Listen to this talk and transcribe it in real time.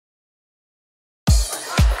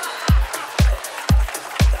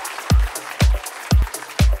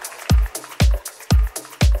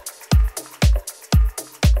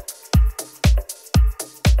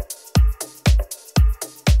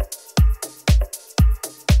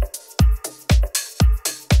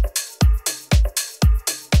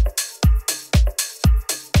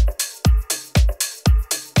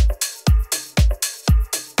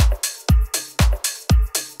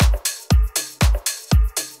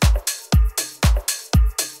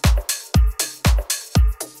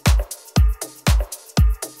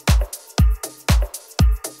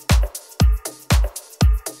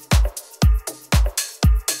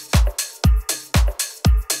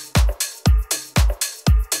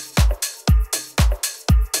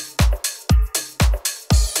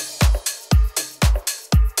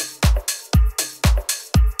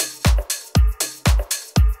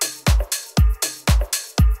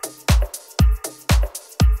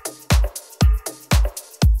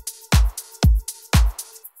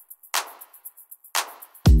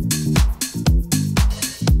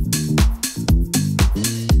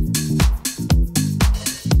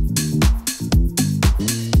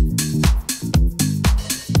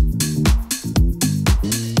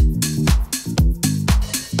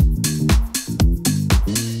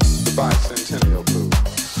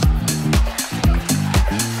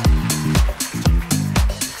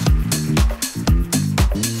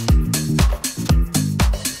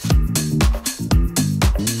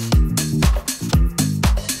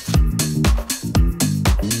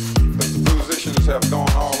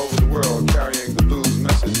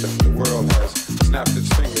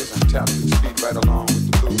right along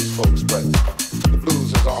with the blues folks, but the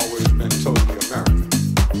blues has always been totally American.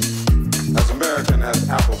 As American as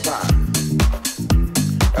apple pie,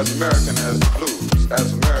 as American as the blues,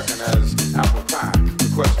 as American as apple pie. The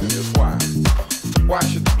question is why? Why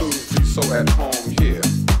should the blues be so at home here?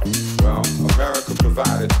 Well, America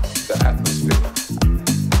provided the atmosphere.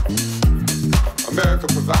 America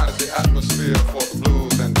provided the atmosphere for the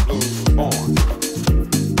blues, and the blues was born.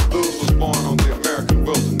 The blues was born on the American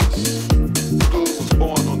wilderness. The blues was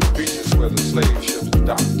born on the beaches where the slave ships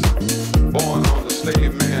docked. Born on the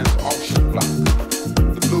slave man's auction block.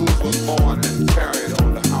 The blues was born and carried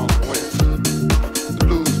on the house wind. The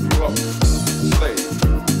blues grew up slave.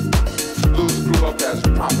 The blues grew up as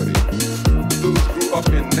property. The blues grew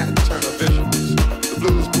up in Nat Turner visions. The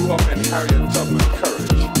blues grew up in Harriet Tubman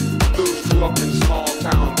courage. The blues grew up in small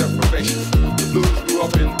town deprivation. The blues grew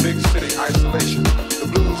up in big city isolation.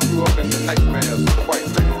 The blues grew up in the nightmares of the white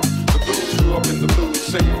man. The blues grew up in the blues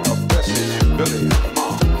singing of Bessie and Billy and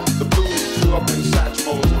Mom. The blues grew up in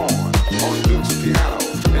Satchmo's horn, on Duke's piano,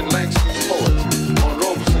 in Langston's poetry, on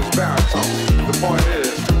Robeson's baritone. The point is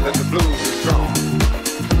that the blues is grown.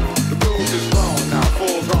 The blues is grown now,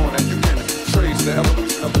 full grown, and you can trace the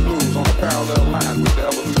evolution of the blues on a parallel line with the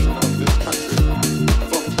evolution of this country.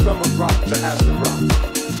 From Plymouth Rock to acid rock,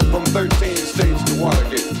 from 13 states to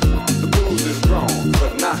Watergate. The blues is grown,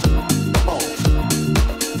 but not the home.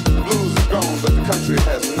 The blues is grown, but the country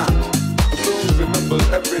has not. The blues remembers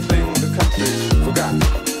everything the country forgot.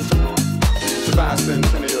 It's a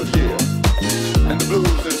bicentennial year, and the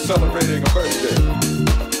blues is celebrating a birthday,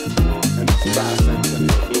 and it's a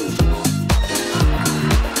bicentennial blues.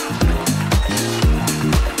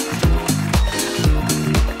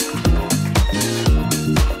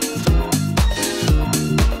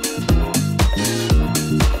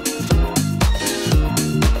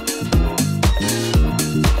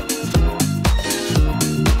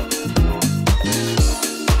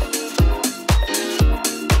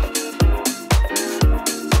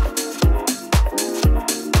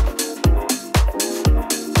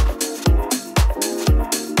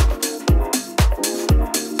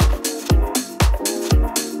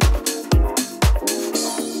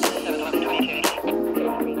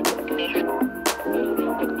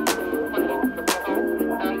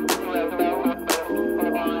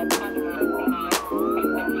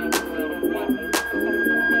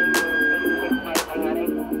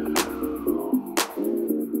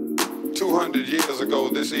 200 years ago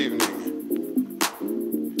this evening,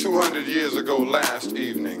 200 years ago last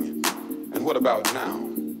evening, and what about now?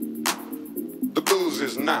 The blues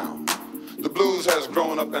is now. The blues has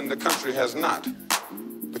grown up and the country has not.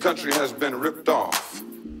 The country has been ripped off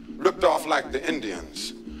like the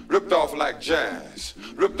Indians, ripped off like jazz,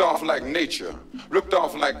 ripped off like nature, ripped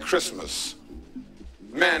off like Christmas,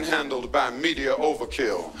 manhandled by media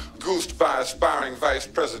overkill, goosed by aspiring vice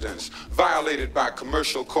presidents, violated by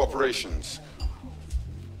commercial corporations.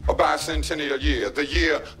 A bicentennial year,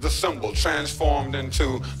 the symbol transformed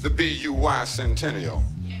into the BUY centennial.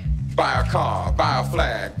 Buy a car, buy a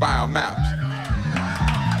flag, buy a map.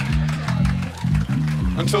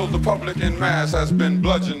 Until the public in mass has been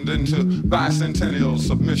bludgeoned into bicentennial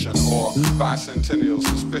submission or bicentennial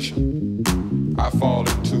suspicion. I fall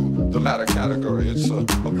into the latter category. It's a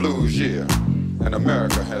blues year, and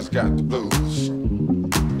America has got the blues.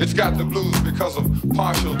 It's got the blues because of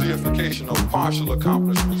partial deification of partial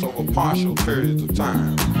accomplishments over partial periods of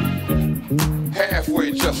time.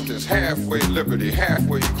 Halfway justice, halfway liberty,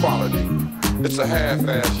 halfway equality. It's a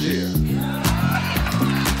half-ass year.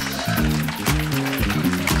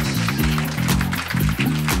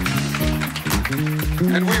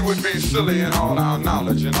 And we would be silly in all our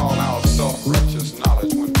knowledge and all our self-righteous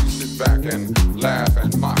knowledge when we sit back and laugh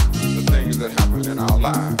and mock the things that happen in our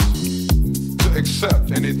lives. To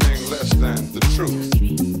accept anything less than the truth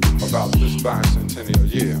about this bicentennial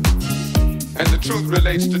year. And the truth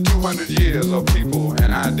relates to 200 years of people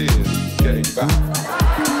and ideas getting by.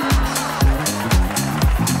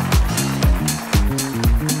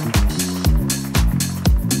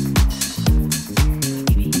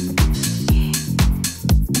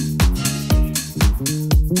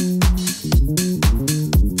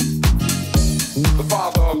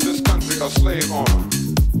 A slave owner.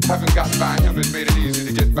 Having got by him, it made it easy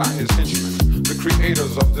to get by his henchmen, the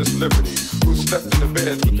creators of this liberty, who slept in the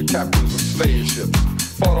beds with the captains of slave ships,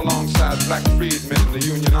 fought alongside black freedmen in the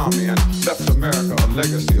Union Army, and left America a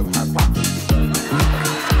legacy of hypocrisy.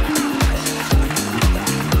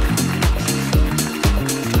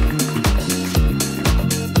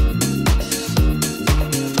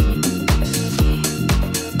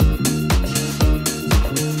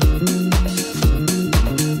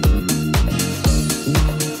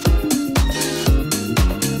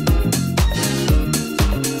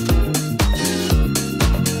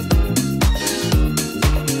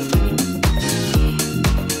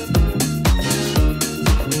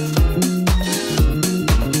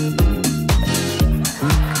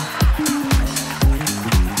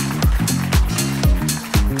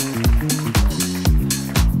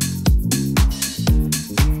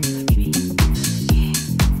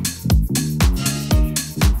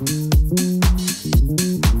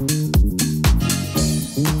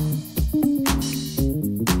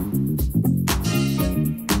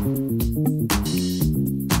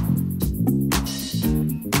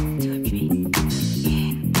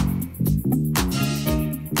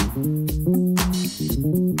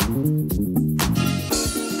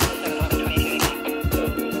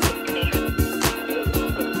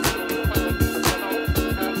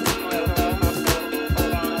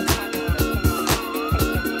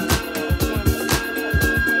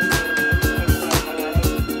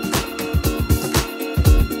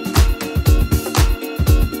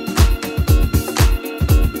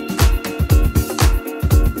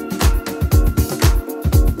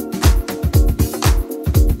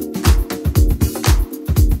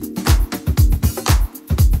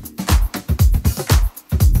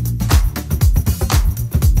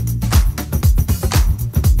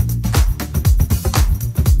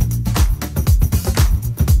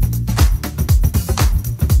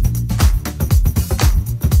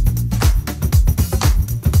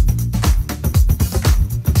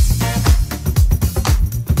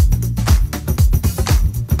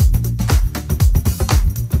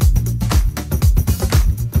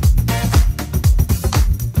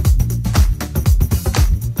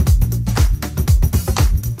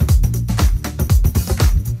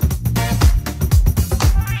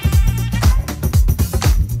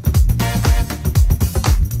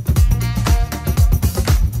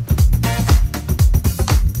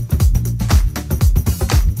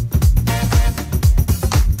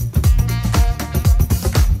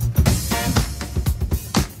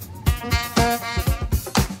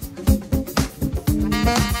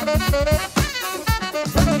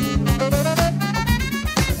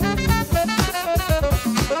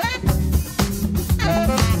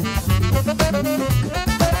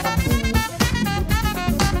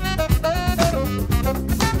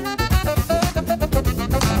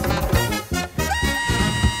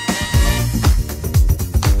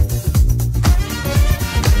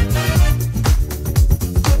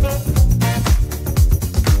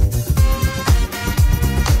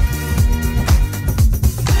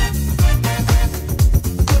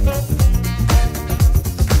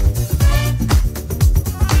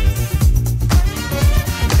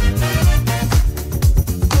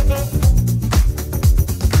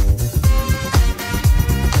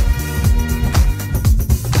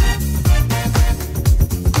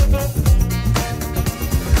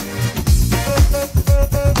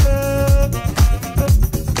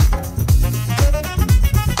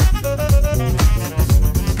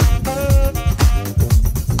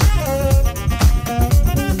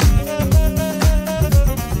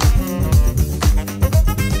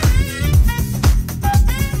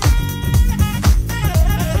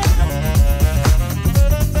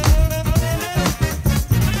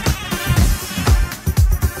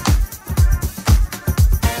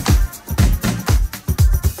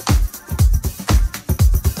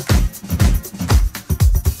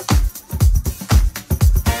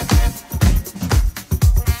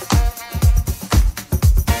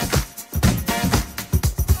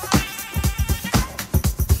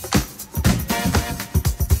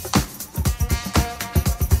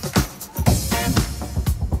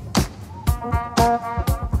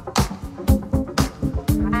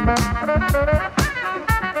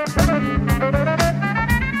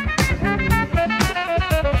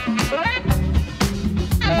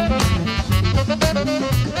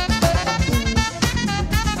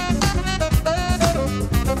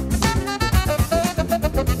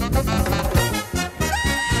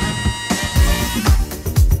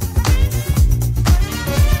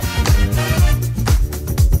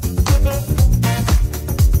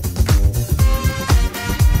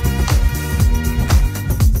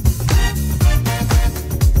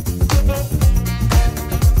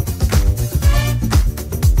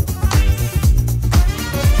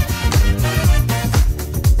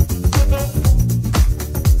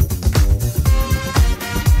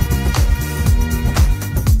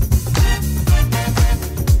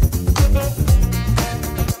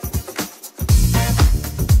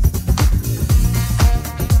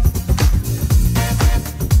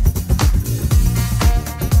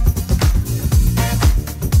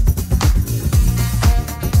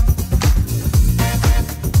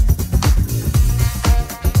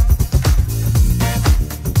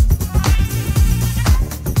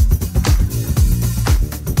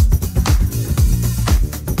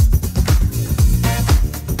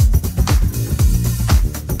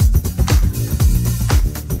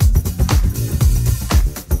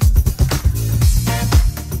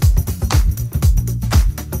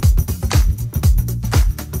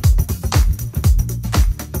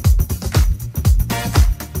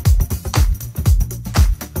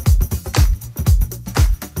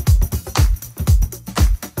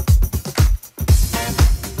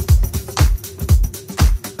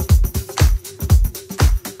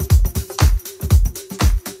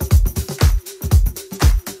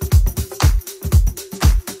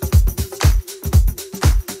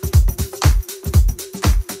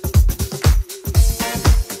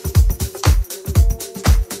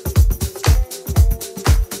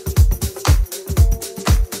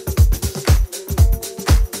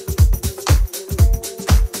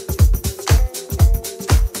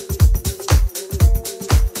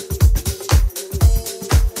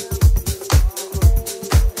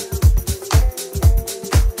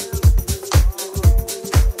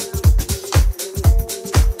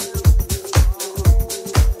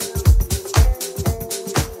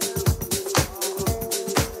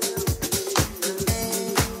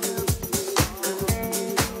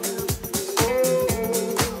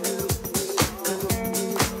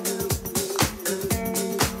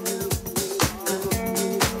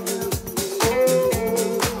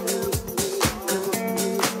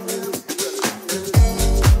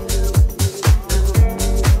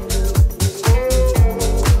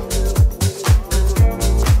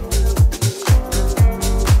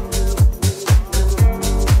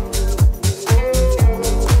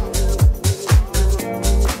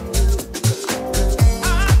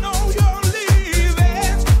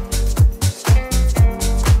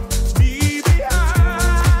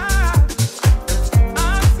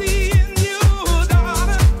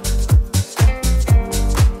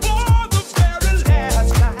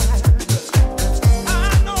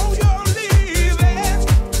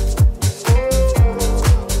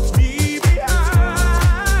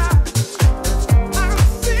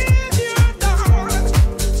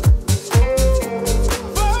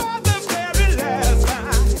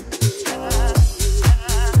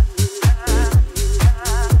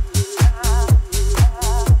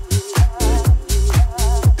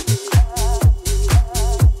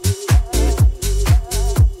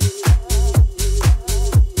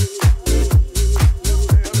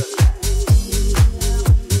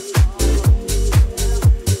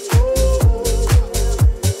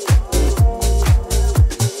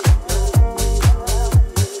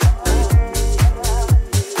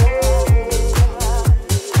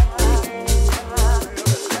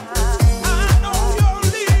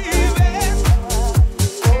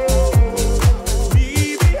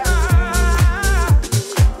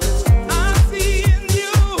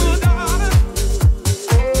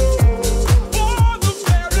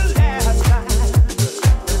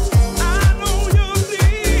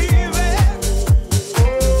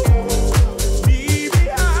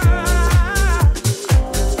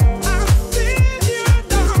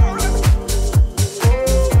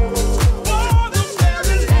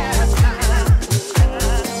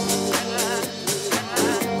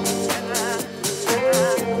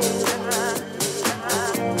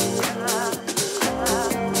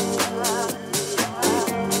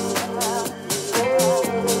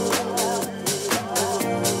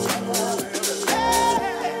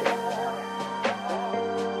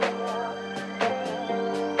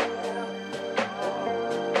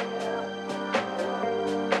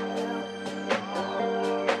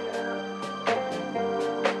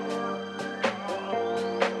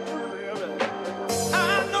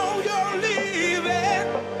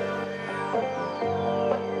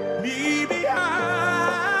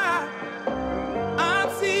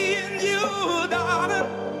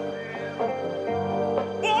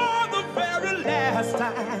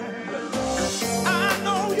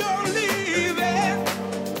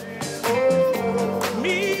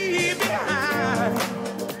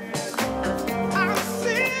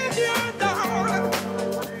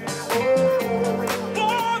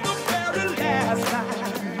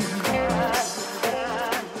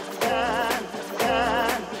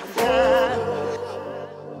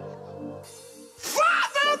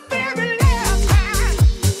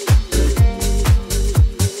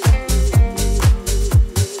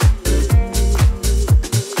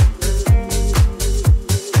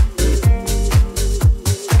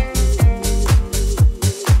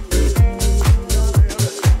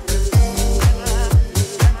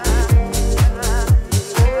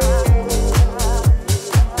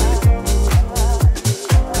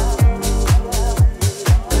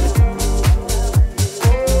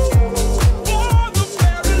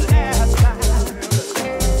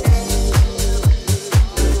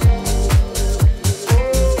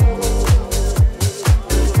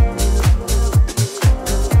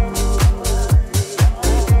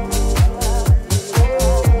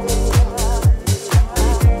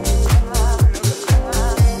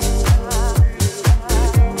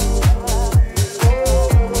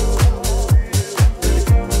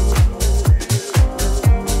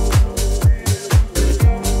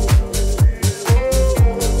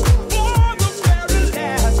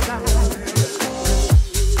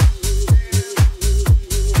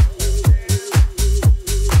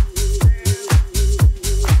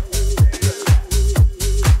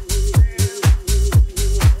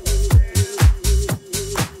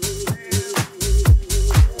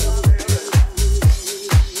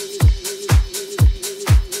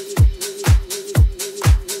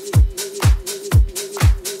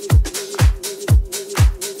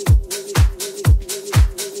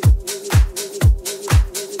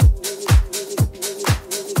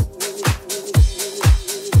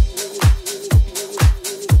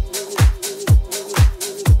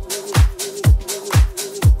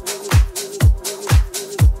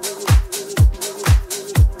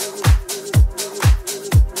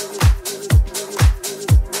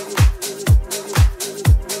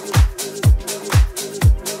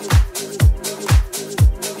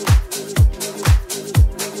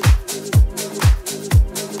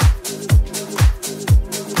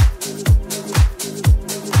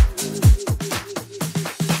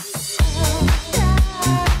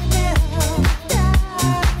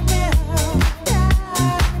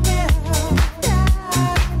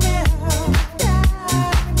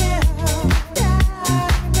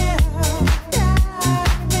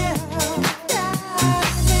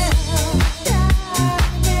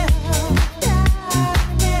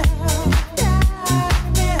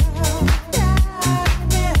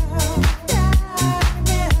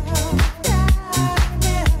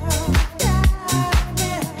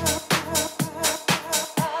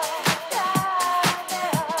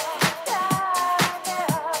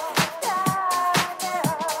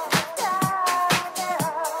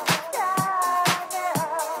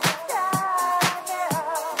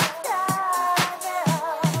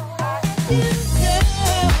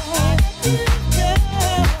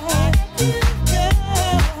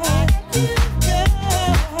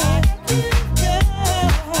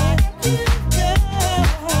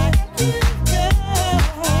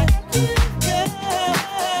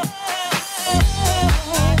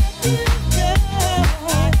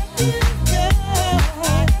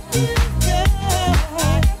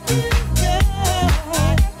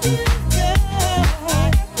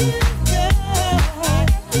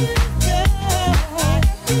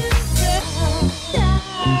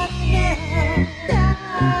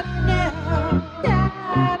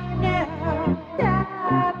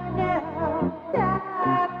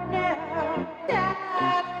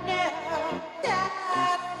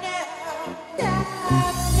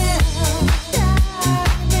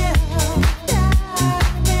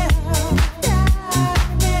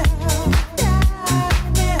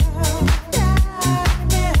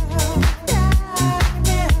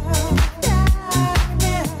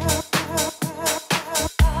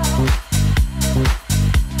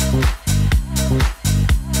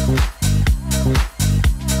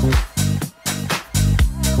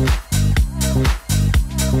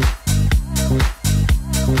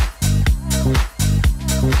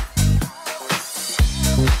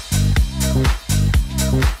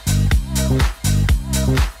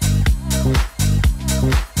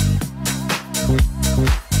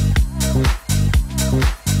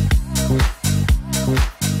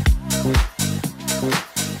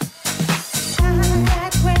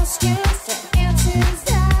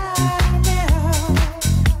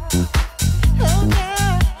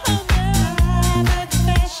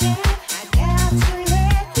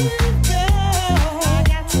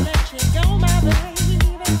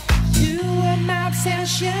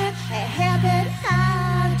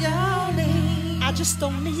 just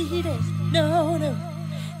don't need it. No, no.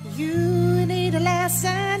 You need a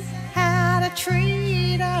lesson how to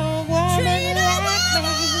treat a woman like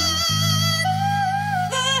me.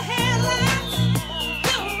 The headlights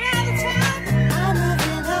go around the town. I'm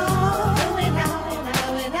moving on, going on,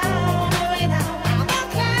 going on, going on. I'm a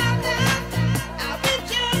countdown, I'll be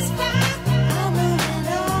just fine. I'm moving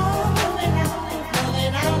on, going on,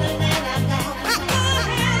 going on, and then I'm gone. The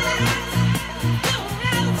headlights go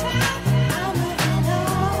around the town. I'm moving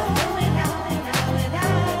on, going on, going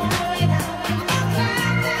on, going on. I'm a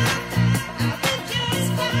countdown, I'll be just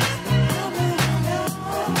fine. I'm moving on,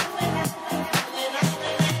 going on, going on.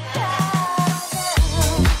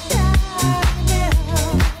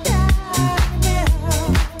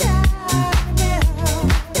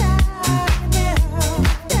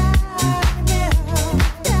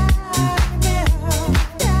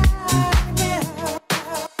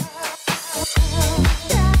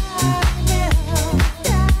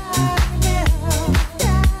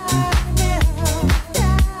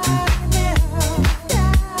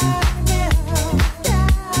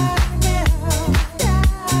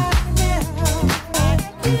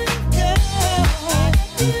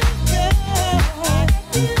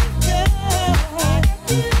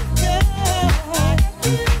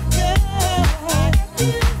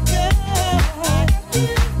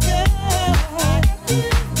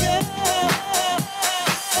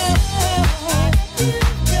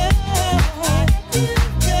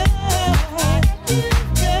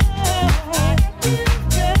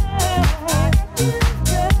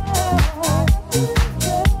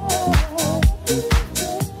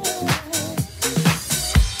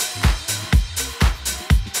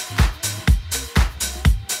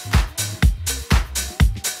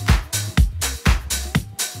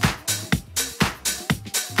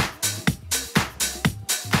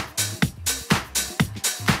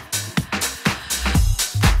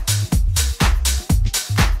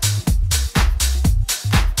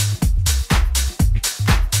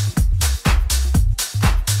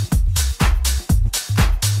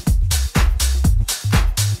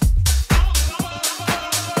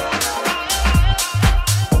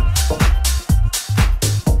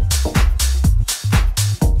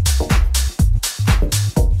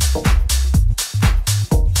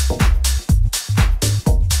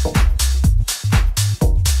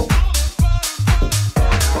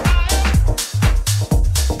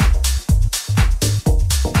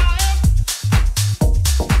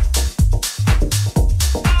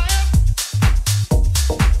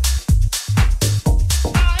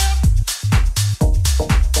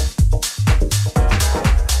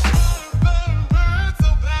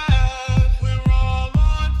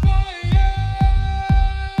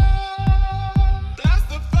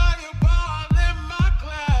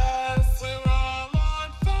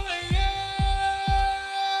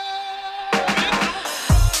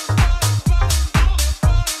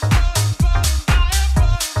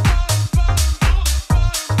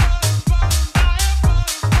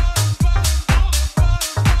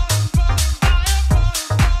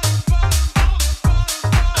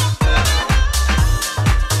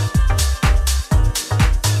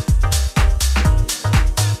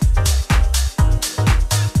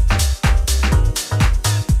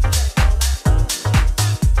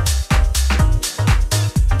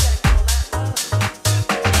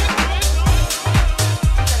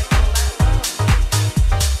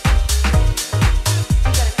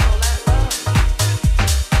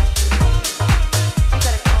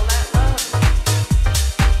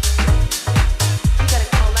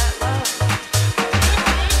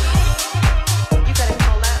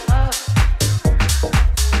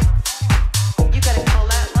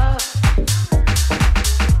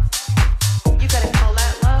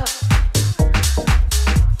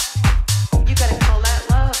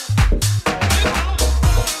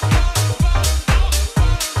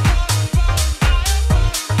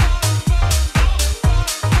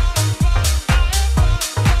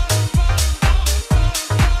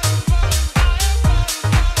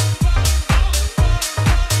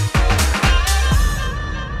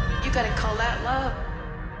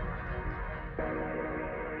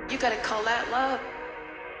 gotta call that love.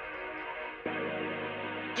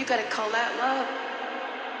 You gotta call that love.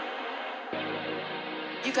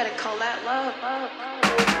 You gotta call that love.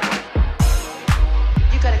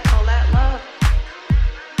 You gotta call that love.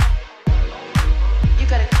 You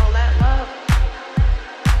gotta call that love.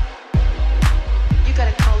 You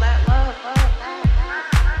gotta call that love.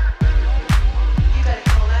 You gotta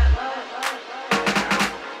call that love.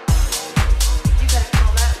 You gotta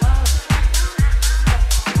call that love.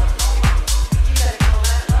 You gotta call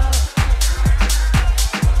that love.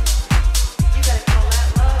 You gotta call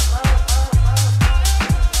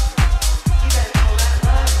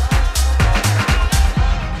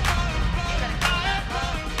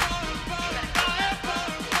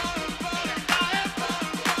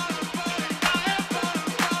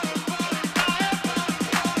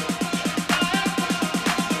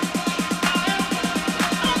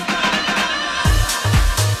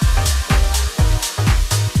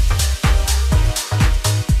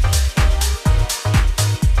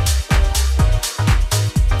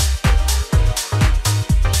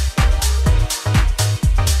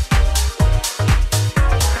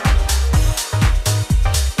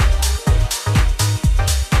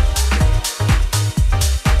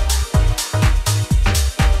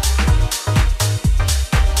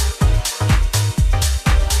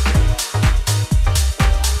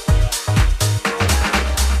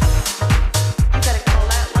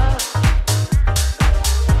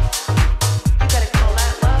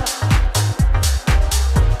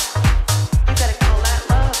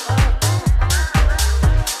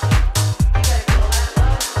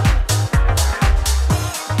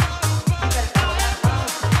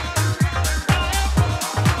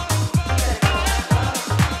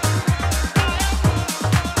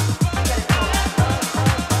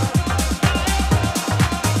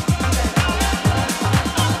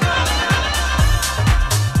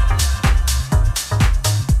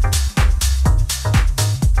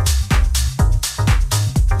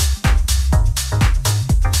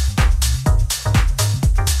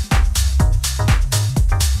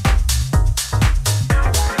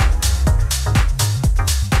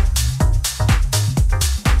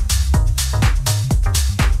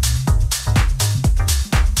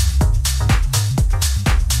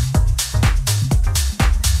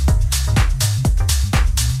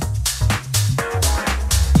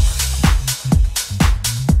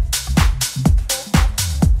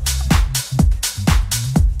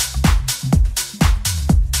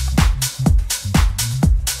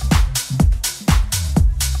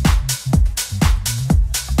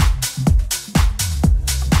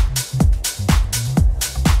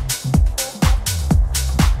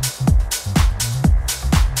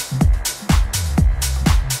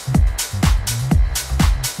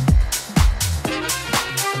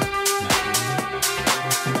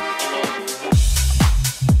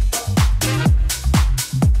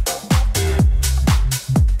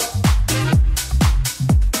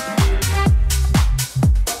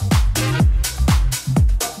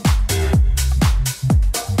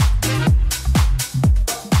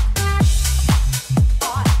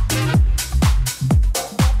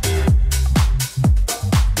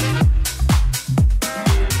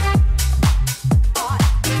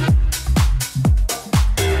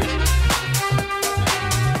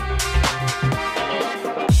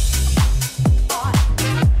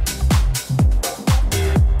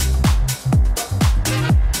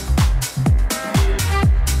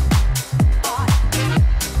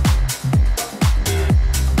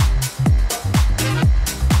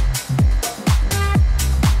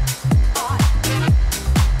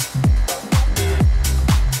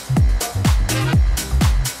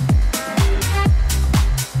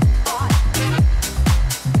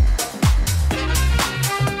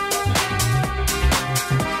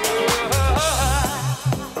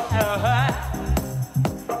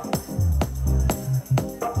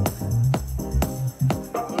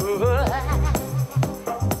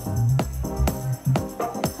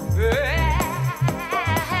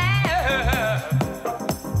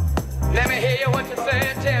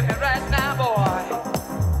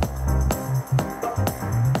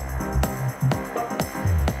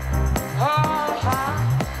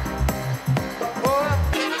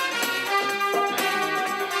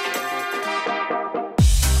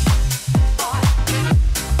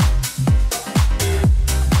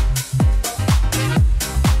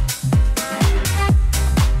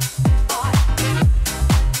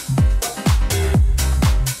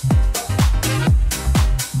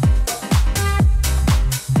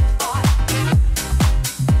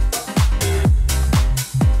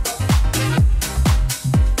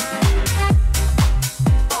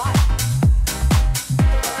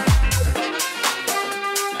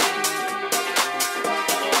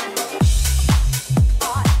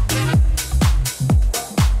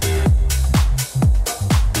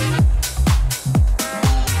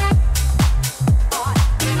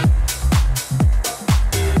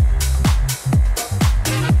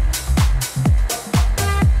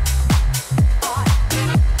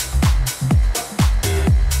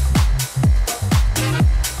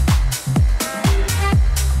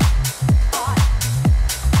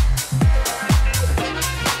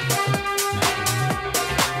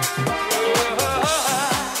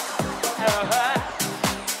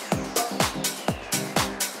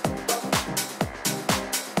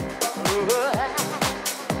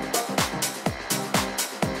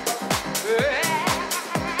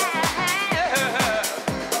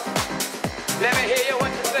Let me hear you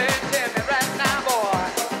what you say. Tell me right now,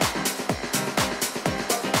 boy.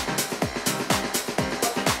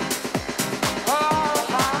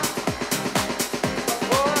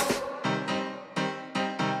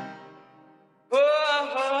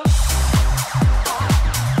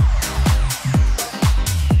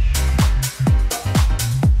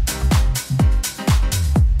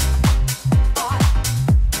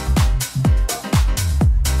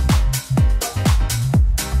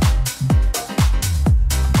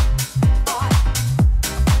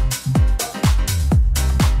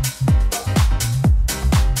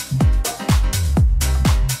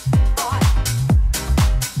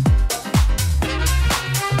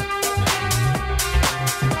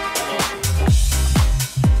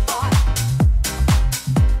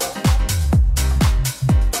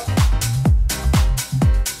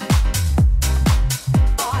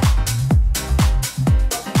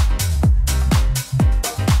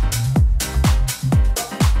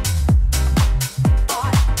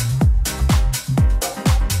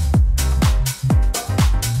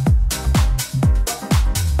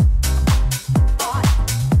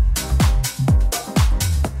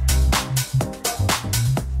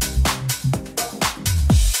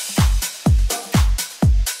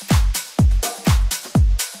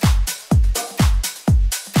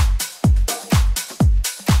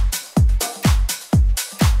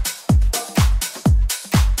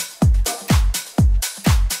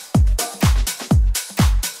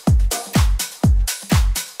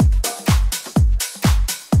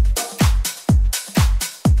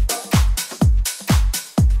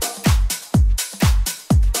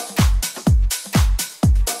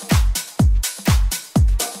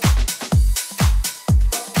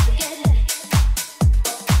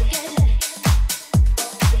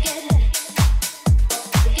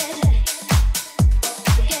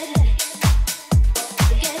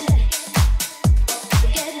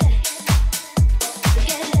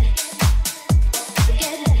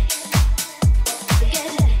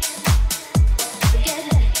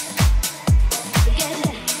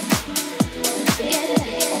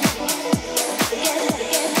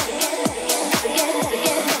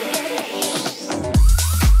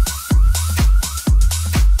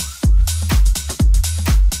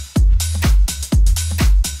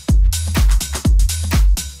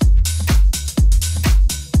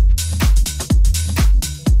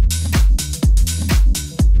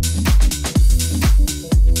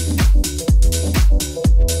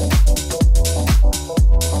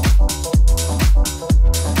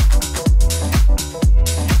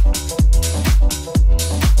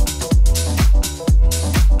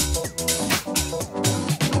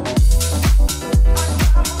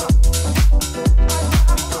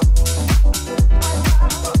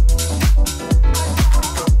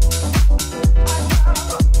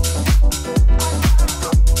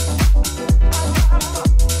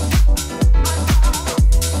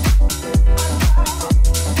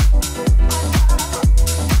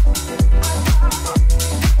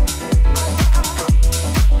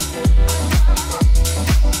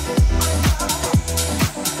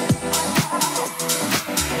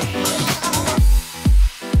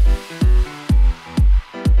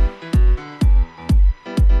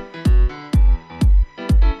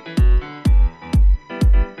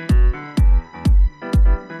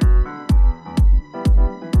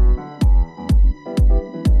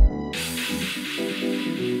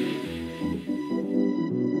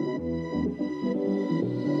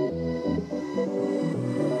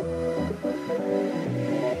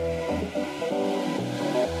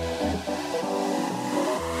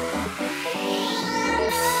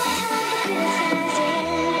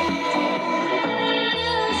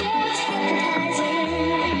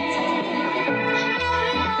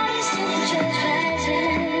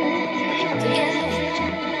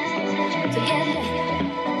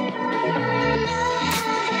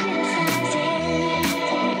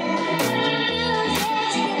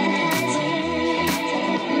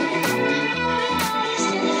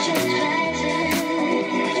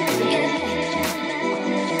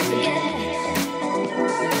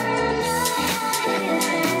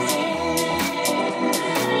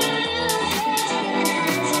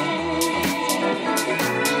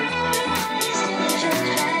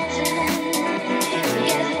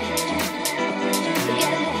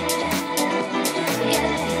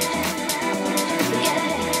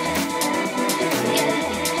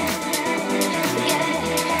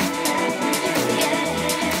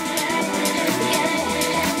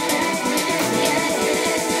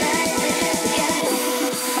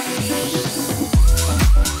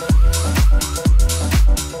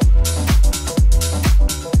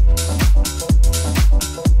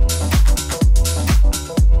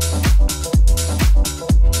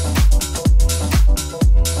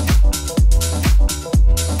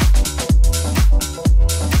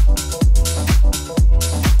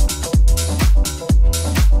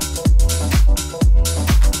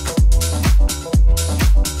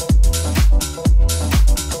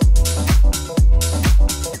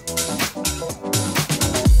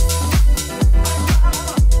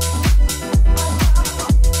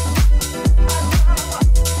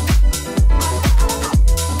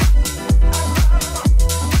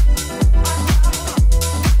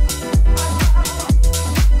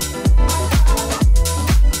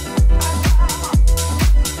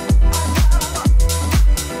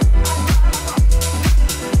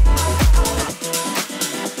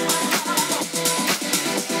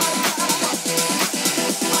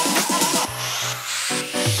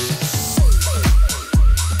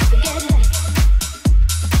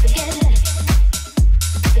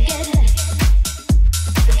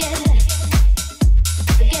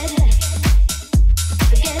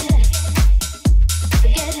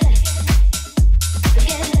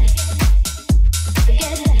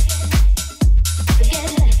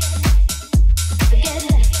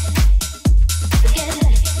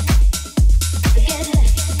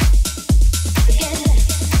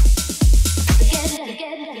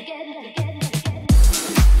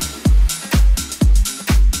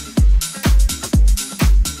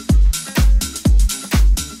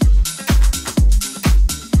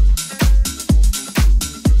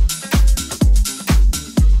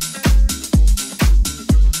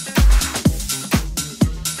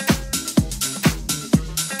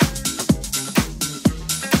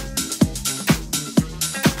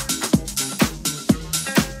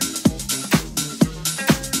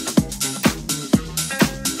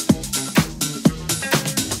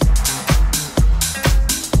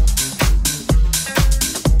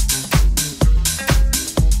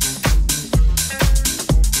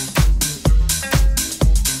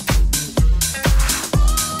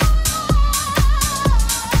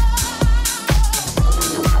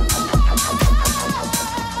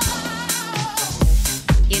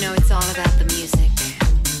 all about the music.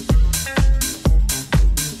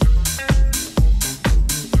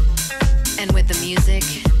 And with the music,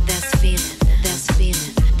 there's feeling, there's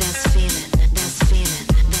feeling, there's feeling, there's feeling,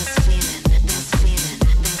 there's feeling, there's feeling,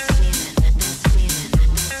 there's feeling, there's feeling,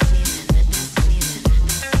 there's feeling, there's feeling, there's feeling.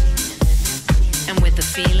 And with the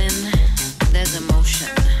feeling, there's emotion.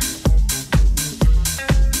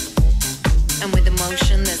 And with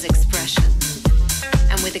emotion, there's expression.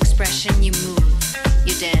 And with expression, you move,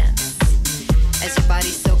 you dance. As your body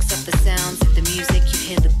soaks up the sounds of the music, you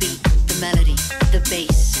hear the beat, the melody, the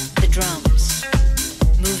bass, the drums.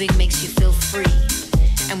 Moving makes you feel free.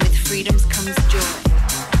 And with freedoms comes joy.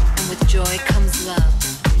 And with joy comes love.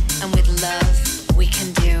 And with love, we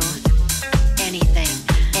can do anything,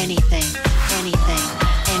 anything, anything, anything,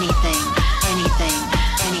 anything, anything,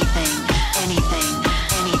 anything, anything, anything,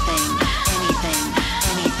 anything, anything,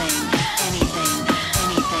 anything,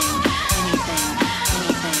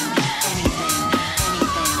 anything, anything,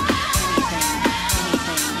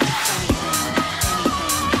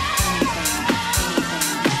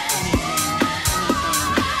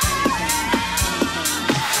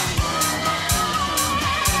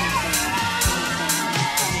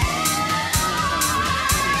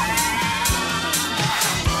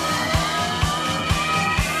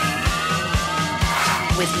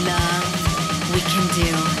 with love, we can do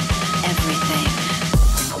everything.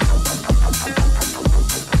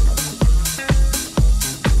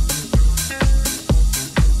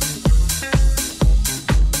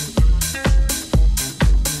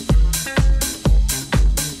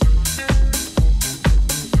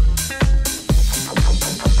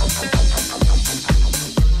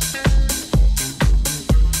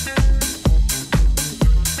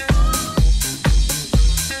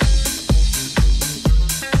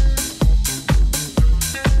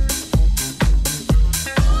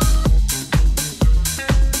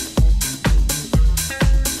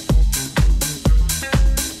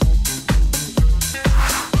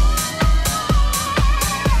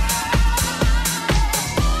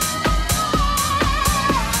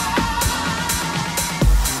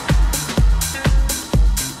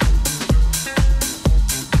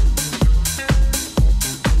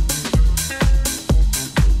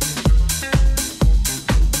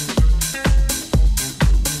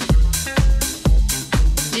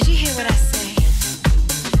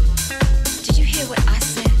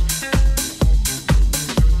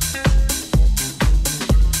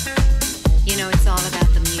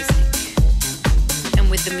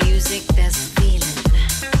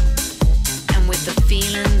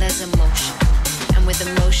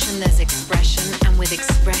 Emotion, there's expression, and with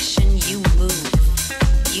expression, you move,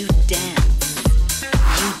 you dance,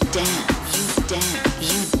 you dance, you dance,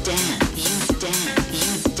 you dance, you dance.